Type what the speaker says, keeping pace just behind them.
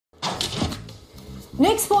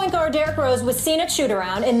Knicks point guard Derrick Rose was seen at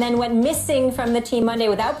shoot-around and then went missing from the team Monday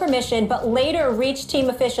without permission, but later reached team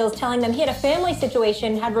officials telling them he had a family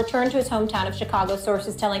situation and had returned to his hometown of Chicago,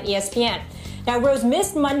 sources telling ESPN. Now, Rose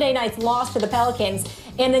missed Monday night's loss to the Pelicans,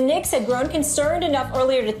 and the Knicks had grown concerned enough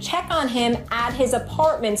earlier to check on him at his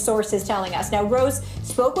apartment, sources telling us. Now, Rose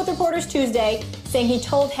spoke with reporters Tuesday, saying he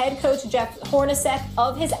told head coach Jeff Hornacek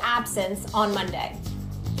of his absence on Monday.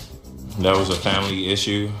 That was a family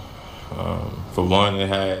issue. For one, it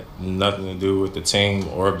had nothing to do with the team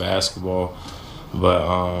or basketball,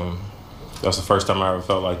 but that's the first time I ever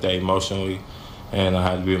felt like that emotionally, and I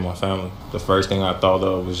had to be with my family. The first thing I thought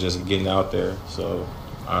of was just getting out there, so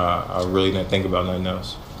I really didn't think about nothing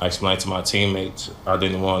else. I explained to my teammates I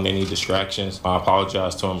didn't want any distractions. I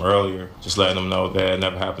apologized to them earlier, just letting them know that it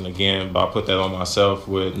never happened again, but I put that on myself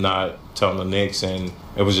with not telling the Knicks, and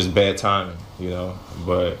it was just bad timing, you know,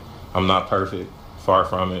 but I'm not perfect. Far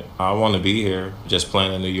from it. I want to be here, just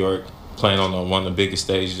playing in New York, playing on one of the biggest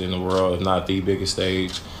stages in the world, if not the biggest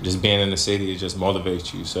stage. Just being in the city, it just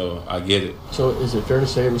motivates you, so I get it. So is it fair to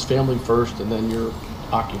say it was family first and then your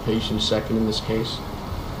occupation second in this case?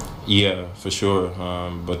 Yeah, for sure,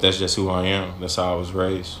 but that's just who I am. That's how I was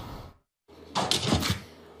raised.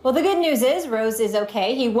 Well, the good news is Rose is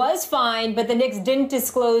okay. He was fine, but the Knicks didn't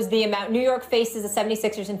disclose the amount. New York faces the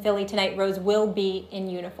 76ers in Philly tonight. Rose will be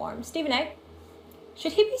in uniform. Stephen A.,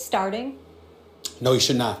 should he be starting? No, he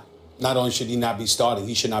should not. Not only should he not be starting,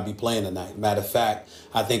 he should not be playing tonight. Matter of fact,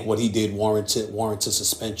 I think what he did warrants a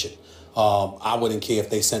suspension. I wouldn't care if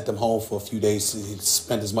they sent him home for a few days to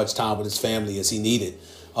spend as much time with his family as he needed.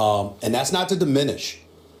 And that's not to diminish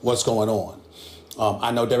what's going on.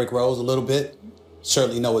 I know Derrick Rose a little bit.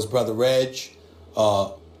 Certainly know his brother Reg.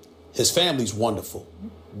 His family's wonderful.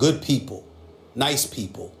 Good people. Nice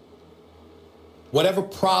people. Whatever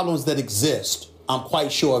problems that exist, I'm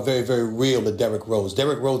quite sure are very, very real to Derrick Rose.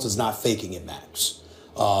 Derrick Rose is not faking it, Max.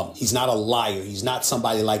 He's not a liar. He's not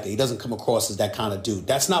somebody like that. He doesn't come across as that kind of dude.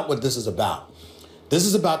 That's not what this is about. This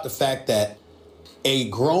is about the fact that a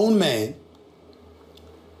grown man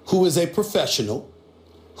who is a professional,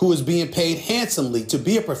 who is being paid handsomely to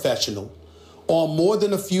be a professional, on more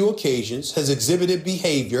than a few occasions has exhibited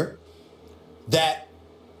behavior that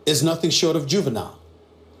is nothing short of juvenile.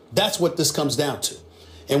 That's what this comes down to.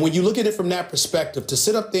 And when you look at it from that perspective, to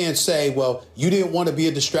sit up there and say, well, you didn't want to be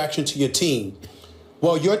a distraction to your team.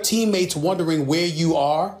 Well, your teammates wondering where you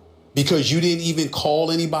are because you didn't even call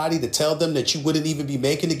anybody to tell them that you wouldn't even be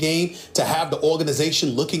making the game, to have the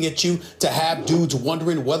organization looking at you, to have dudes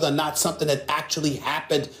wondering whether or not something had actually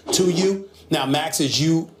happened to you. Now, Max, as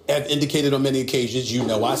you have indicated on many occasions, you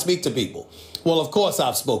know I speak to people. Well, of course,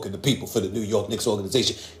 I've spoken to people for the New York Knicks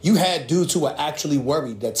organization. You had dudes who were actually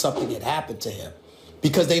worried that something had happened to him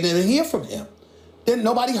because they didn't hear from him. Then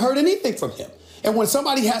nobody heard anything from him. And when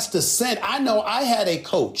somebody has to send, I know I had a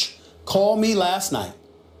coach call me last night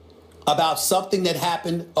about something that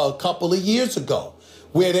happened a couple of years ago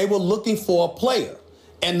where they were looking for a player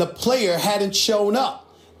and the player hadn't shown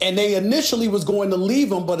up. And they initially was going to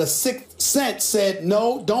leave him, but a sixth sense said,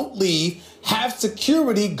 no, don't leave. Have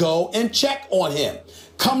security go and check on him.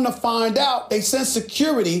 Come to find out, they sent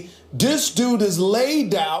security. This dude is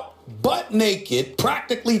laid out, butt naked,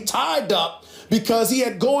 practically tied up because he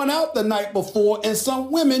had gone out the night before and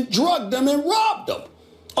some women drugged him and robbed him.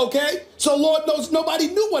 Okay? So Lord knows nobody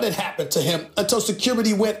knew what had happened to him until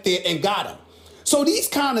security went there and got him. So these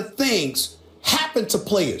kind of things happen to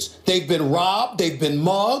players. They've been robbed, they've been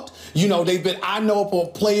mugged, you know, I know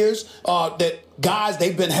of players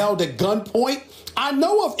they've been held at gunpoint. I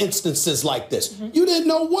know of instances like this. You didn't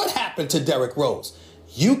know what happened to Derrick Rose.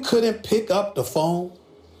 You couldn't pick up the phone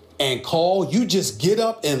and call. You just get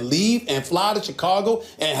up and leave and fly to Chicago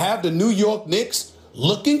and have the New York Knicks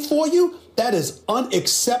looking for you. That is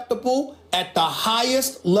unacceptable at the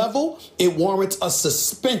highest level. It warrants a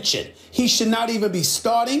suspension. He should not even be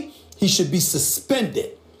starting. He should be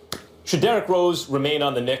suspended. Should Derrick Rose remain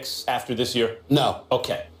on the Knicks after this year? No.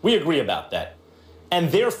 Okay, we agree about that.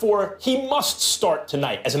 And therefore, he must start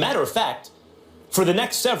tonight. As a matter of fact, for the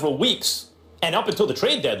next several weeks and up until the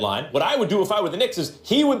trade deadline, what I would do if I were the Knicks is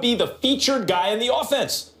he would be the featured guy in the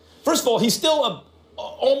offense. First of all, he's still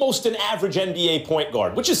almost an average NBA point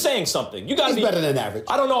guard, which is saying something. You He's better than average.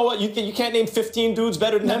 I don't know what you can't name 15 dudes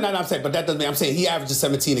better than him. No, I'm saying, but that doesn't mean I'm saying he averages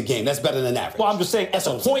 17 a game. That's better than average. Well, I'm just saying as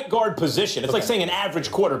a point guard position, it's like saying an average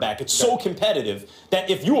quarterback. It's so competitive that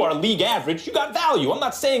if you are league average, you got value. I'm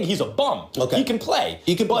not saying he's a bum. Okay. He can play.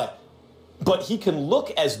 He can play. But he can look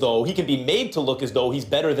as though, he can be made to look as though he's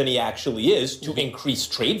better than he actually is to increase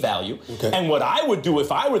trade value. Okay. And what I would do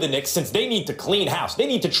if I were the Knicks, since they need to clean house, they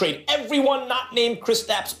need to trade everyone not named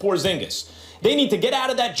Kristaps Porzingis. They need to get out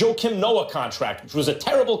of that Joakim Noah contract, which was a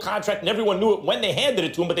terrible contract, and everyone knew it when they handed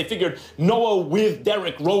it to him, but they figured Noah with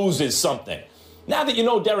Derrick Rose is something. Now that you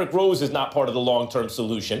know Derrick Rose is not part of the long-term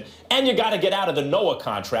solution, and you got to get out of the Noah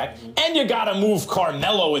contract, and you got to move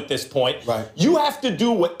Carmelo at this point, right, you have to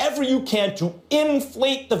do whatever you can to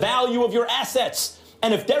inflate the value of your assets.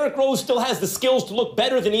 And if Derrick Rose still has the skills to look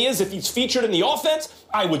better than he is if he's featured in the offense,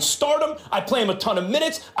 I would start him. I'd play him a ton of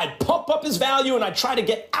minutes. I'd pump up his value, and I'd try to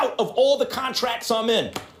get out of all the contracts I'm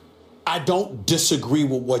in. I don't disagree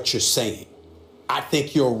with what you're saying. I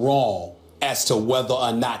think you're wrong as to whether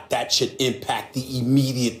or not that should impact the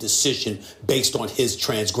immediate decision based on his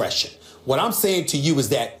transgression. What I'm saying to you is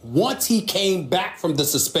that once he came back from the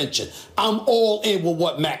suspension, I'm all in with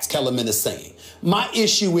what Max Kellerman is saying. My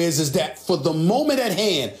issue is that for the moment at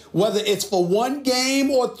hand, whether it's for 1 game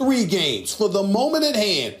or 3 games, for the moment at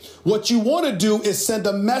hand, what you want to do is send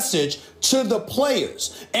a message to the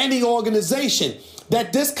players and the organization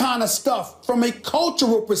that this kind of stuff, from a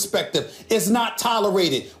cultural perspective, is not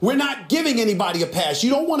tolerated. We're not giving anybody a pass. You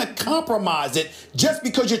don't want to compromise it just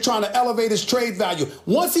because you're trying to elevate his trade value.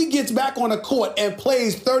 Once he gets back on the court and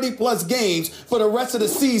plays 30-plus games for the rest of the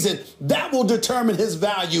season, that will determine his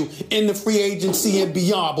value in the free agency and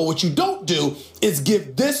beyond. But what you don't do is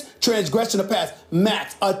give this transgression a pass.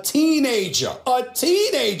 Max, a teenager,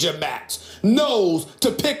 Max, knows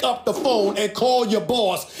to pick up the phone and call your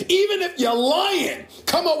boss. Even if you're lying,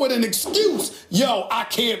 come up with an excuse. Yo, I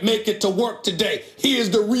can't make it to work today. Here's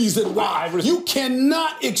the reason why. You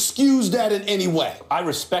cannot excuse that in any way. I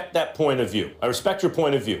respect that point of view. I respect your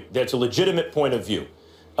point of view. That's a legitimate point of view.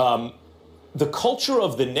 The culture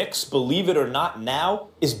of the Knicks, believe it or not now,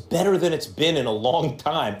 is better than it's been in a long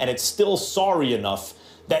time, and it's still sorry enough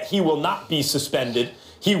that he will not be suspended.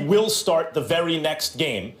 He will start the very next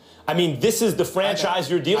game. I mean, this is the franchise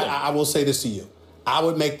you're dealing with. I will say this to you. I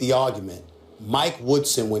would make the argument, Mike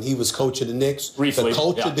Woodson, when he was coach of the Knicks, the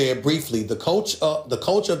coach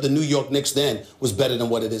of the New York Knicks then was better than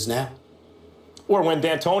what it is now. Or when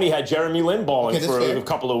D'Antoni had Jeremy Lin balling for a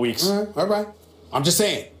couple of weeks. All right. I'm just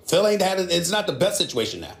saying, Phil ain't had it. It's not the best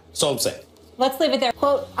situation now. That's all I'm saying. Let's leave it there.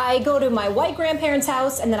 Quote, I go to my white grandparents'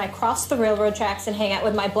 house and then I cross the railroad tracks and hang out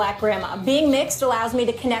with my black grandma. Being mixed allows me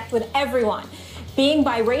to connect with everyone. Being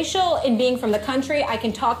biracial and being from the country, I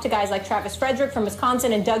can talk to guys like Travis Frederick from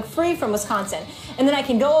Wisconsin and Doug Free from Wisconsin. And then I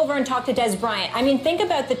can go over and talk to Des Bryant. I mean, think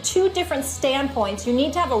about the 2 different standpoints. You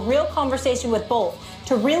need to have a real conversation with both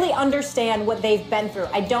to really understand what they've been through.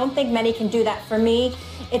 I don't think many can do that. For me,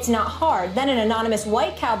 it's not hard. Then an anonymous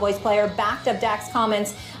white Cowboys player backed up Dak's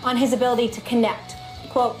comments on his ability to connect.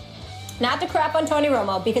 Quote, not to crap on Tony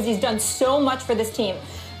Romo because he's done so much for this team.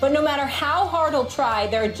 But no matter how hard he'll try,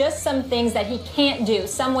 there are just some things that he can't do,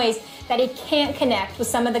 some ways that he can't connect with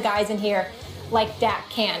some of the guys in here like Dak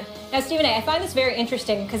can. Now, Stephen A., I find this very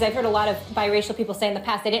interesting because I've heard a lot of biracial people say in the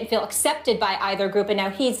past they didn't feel accepted by either group, and now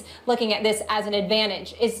he's looking at this as an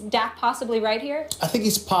advantage. Is Dak possibly right here? I think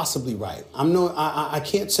he's possibly right. I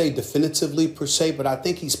can't say definitively per se, but I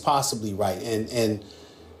think he's possibly right. And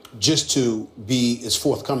just to be as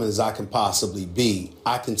forthcoming as I can possibly be,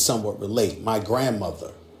 I can somewhat relate. My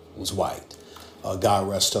grandmother was white. God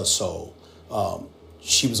rest her soul.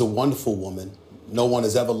 She was a wonderful woman. No one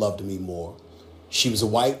has ever loved me more. She was a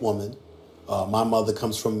white woman. My mother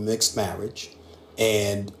comes from a mixed marriage.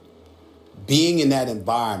 And being in that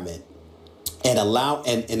environment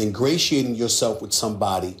and ingratiating yourself with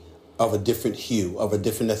somebody of a different hue, of a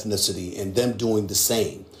different ethnicity, and them doing the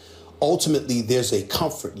same, ultimately there's a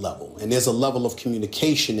comfort level and there's a level of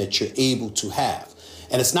communication that you're able to have.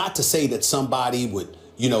 And it's not to say that somebody would,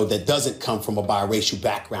 that doesn't come from a biracial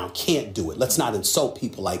background can't do it. Let's not insult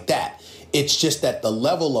people like that. It's just that the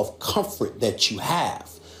level of comfort that you have,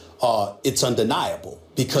 it's undeniable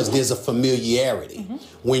because there's a familiarity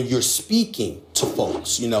when you're speaking to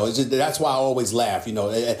folks. That's why I always laugh.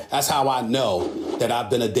 That's how I know that I've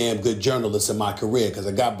been a damn good journalist in my career, because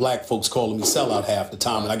I got black folks calling me sellout half the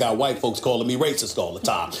time and I got white folks calling me racist all the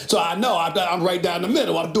time. So I know I'm right down the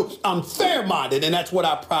middle. I'm fair-minded, and that's what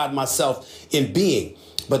I pride myself in being.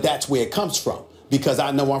 But that's where it comes from, because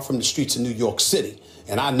I know I'm from the streets of New York City.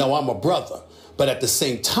 And I know I'm a brother, but at the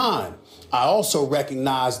same time, I also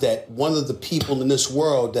recognize that one of the people in this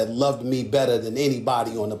world that loved me better than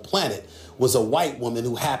anybody on the planet was a white woman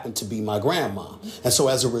who happened to be my grandma. And so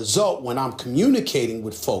as a result, when I'm communicating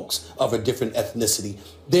with folks of a different ethnicity,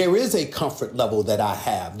 there is a comfort level that I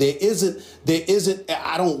have.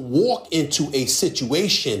 I don't walk into a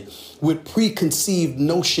situation with preconceived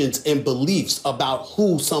notions and beliefs about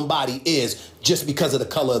who somebody is just because of the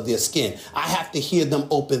color of their skin. I have to hear them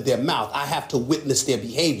open their mouth. I have to witness their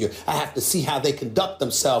behavior. I have to see how they conduct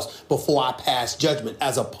themselves before I pass judgment,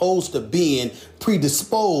 as opposed to being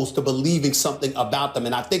predisposed to believing something about them.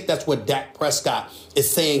 And I think that's what Dak Prescott is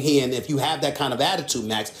saying here. And if you have that kind of attitude,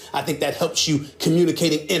 Max, I think that helps you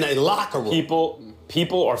communicating in a locker room.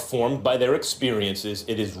 People are formed by their experiences.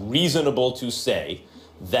 It is reasonable to say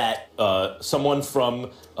that someone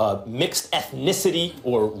from mixed ethnicity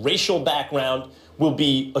or racial background will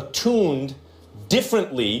be attuned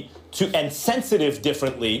differently to and sensitive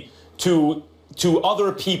differently to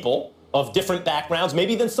other people of different backgrounds,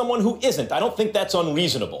 maybe than someone who isn't. I don't think that's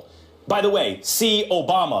unreasonable. By the way, see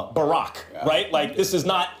Obama, Barack, right? Like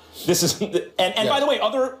by the way,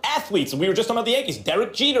 other athletes. We were just talking about the Yankees,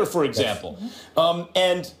 Derrick Jeter, for example,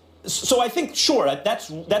 and. So I think, sure,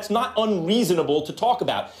 that's not unreasonable to talk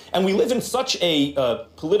about. And we live in such a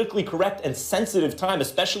politically correct and sensitive time,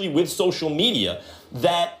 especially with social media,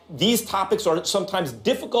 that these topics are sometimes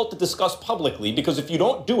difficult to discuss publicly, because if you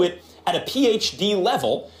don't do it at a PhD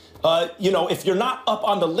level, if you're not up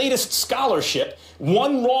on the latest scholarship,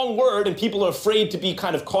 one wrong word and people are afraid to be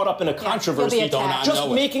kind of caught up in a controversy.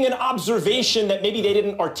 Just making an observation that maybe they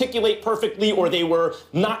didn't articulate perfectly, or they was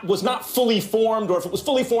not fully formed, or if it was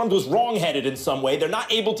fully formed, was wrong-headed in some way. They're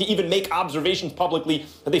not able to even make observations publicly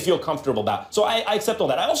that they feel comfortable about. So I accept all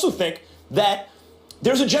that. I also think that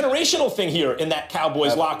there's a generational thing here in that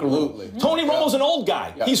Cowboys locker room. Tony Romo's an old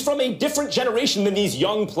guy. He's from a different generation than these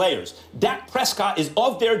young players. Dak Prescott is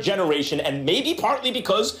of their generation, and maybe partly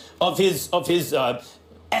because of his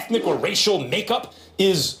ethnic or racial makeup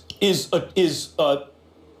is I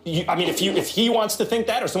mean, if he wants to think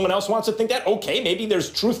that, or someone else wants to think that, okay, maybe there's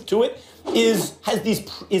truth to it. Is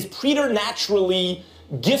preternaturally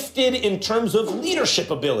gifted in terms of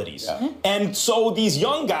leadership abilities. And so these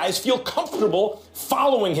young guys feel comfortable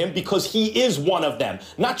following him because he is one of them.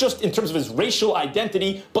 Not just in terms of his racial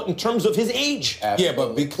identity, but in terms of his age. Yeah,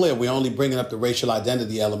 but be clear, we're only bringing up the racial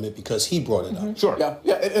identity element because he brought it up. Sure. Yeah,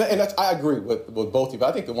 and I agree with both of you. But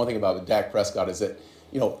I think the one thing about Dak Prescott is that,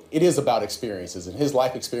 it is about experiences, and his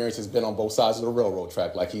life experience has been on both sides of the railroad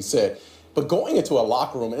track, like he said. But going into a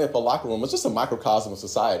locker room, and if a locker room is just a microcosm of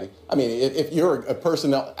society. I mean, if you're a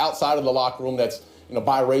person outside of the locker room that's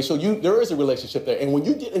biracial, there is a relationship there. And when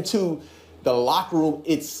you get into the locker room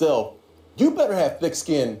itself, you better have thick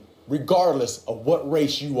skin regardless of what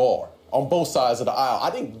race you are on both sides of the aisle. I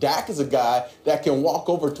think Dak is a guy that can walk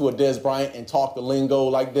over to a Dez Bryant and talk the lingo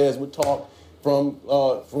like Dez would talk from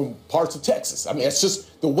parts of Texas. I mean, it's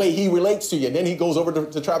just the way he relates to you. And then he goes over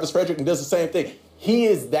to Travis Frederick and does the same thing. He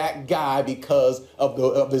is that guy because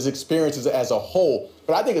of his experiences as a whole.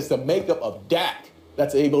 But I think it's the makeup of Dak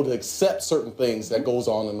that's able to accept certain things that goes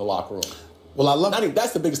on in the locker room. Well, I think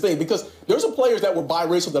that's the biggest thing, because there's some players that were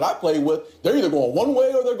biracial that I played with. They're either going one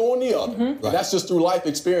way or they're going the other. And that's just through life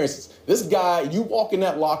experiences. This guy, you walk in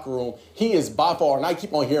that locker room, he is by far, and I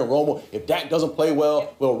keep on hearing Romo, if Dak doesn't play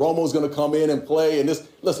well, Romo's going to come in and play. And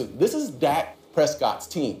listen, this is Dak Prescott's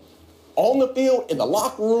team. On the field, in the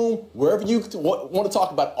locker room, wherever you want to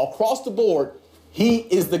talk about, across the board, he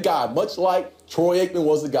is the guy, much like Troy Aikman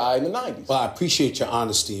was the guy in the 90s. Well, I appreciate your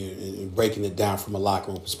honesty in breaking it down from a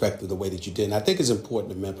locker room perspective the way that you did. And I think it's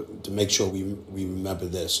important to make sure we remember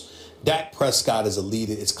this. Dak Prescott is a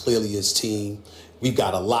leader. It's clearly his team. We've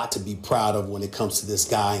got a lot to be proud of when it comes to this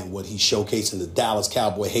guy and what he's showcasing. The Dallas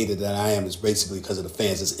Cowboy hater that I am is basically because of the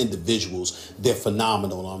fans. As individuals, they're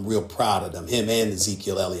phenomenal. I'm real proud of them, him and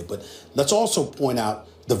Ezekiel Elliott. But let's also point out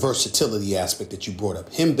the versatility aspect that you brought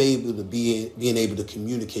up. Him being able to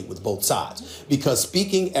communicate with both sides. Because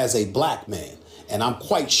speaking as a black man, and I'm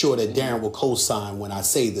quite sure that Darren will co-sign when I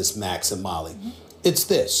say this, Max and Molly, it's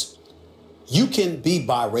this. You can be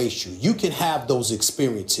biracial. You can have those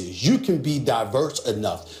experiences. You can be diverse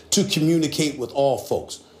enough to communicate with all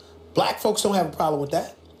folks. Black folks don't have a problem with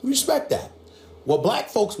that. We respect that. What black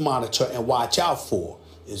folks monitor and watch out for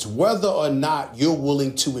is whether or not you're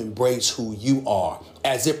willing to embrace who you are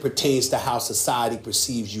as it pertains to how society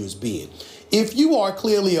perceives you as being. If you are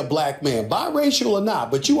clearly a black man, biracial or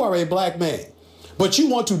not, but you are a black man, but you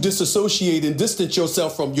want to disassociate and distance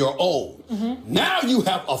yourself from your own, now you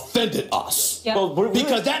have offended us. Yep. Well,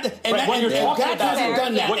 because what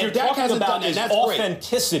you're talking about is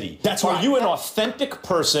authenticity. That's Are right. you an authentic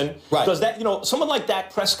person? Right. Because someone like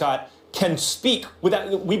Dak Prescott can speak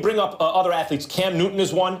without. We bring up other athletes. Cam Newton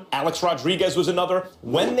is one. Alex Rodriguez was another.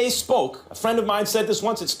 When they spoke, a friend of mine said this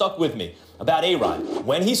once. It stuck with me about A-Rod.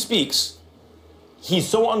 When he speaks, he's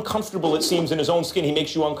so uncomfortable, it seems, in his own skin, he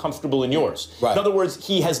makes you uncomfortable in yours. Right. In other words,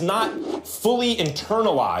 he has not fully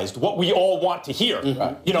internalized what we all want to hear.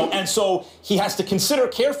 Right. You know, and so he has to consider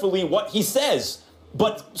carefully what he says.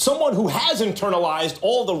 But someone who has internalized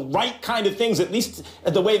all the right kind of things, at least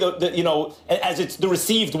the way you know, as it's the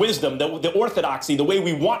received wisdom, the orthodoxy, the way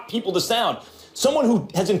we want people to sound. Someone who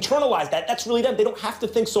has internalized that, that's really them. They don't have to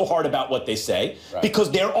think so hard about what they say because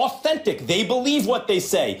they're authentic. They believe what they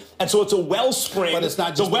say. And so it's a wellspring. But it's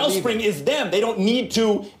not just the wellspring is them. They don't need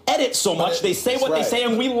to edit so much. They say what they say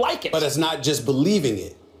and we like it. But it's not just believing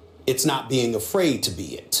it. It's not being afraid to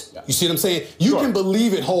be it. Yeah. You see what I'm saying? You can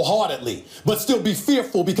believe it wholeheartedly, but still be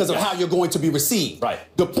fearful because of how you're going to be received. Right.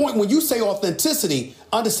 The point when you say authenticity,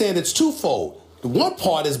 understand it's twofold. The one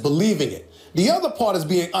part is believing it. The other part is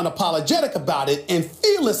being unapologetic about it and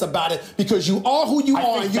fearless about it because you are who you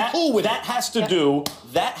are and you're cool with it. That has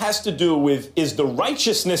to do with, is the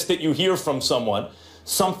righteousness that you hear from someone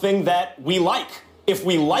something that we like? If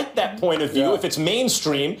we like that point of view, if it's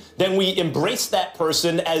mainstream, then we embrace that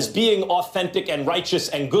person as being authentic and righteous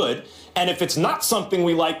and good. And if it's not something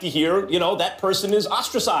we like to hear, you know, that person is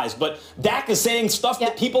ostracized. But Dak is saying stuff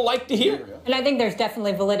that people like to hear. And I think there's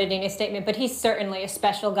definitely validity in his statement, but he's certainly a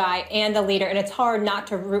special guy and a leader, and it's hard not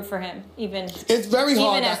to root for him, even it's very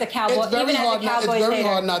hard as a Cowboy. It's very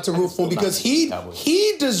hard not to root for him because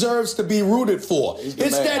he deserves to be rooted for. It's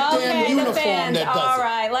that damn uniform that does it. All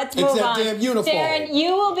right, let's move on. It's that damn uniform. Darren,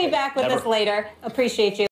 you will be back with us later. Appreciate you.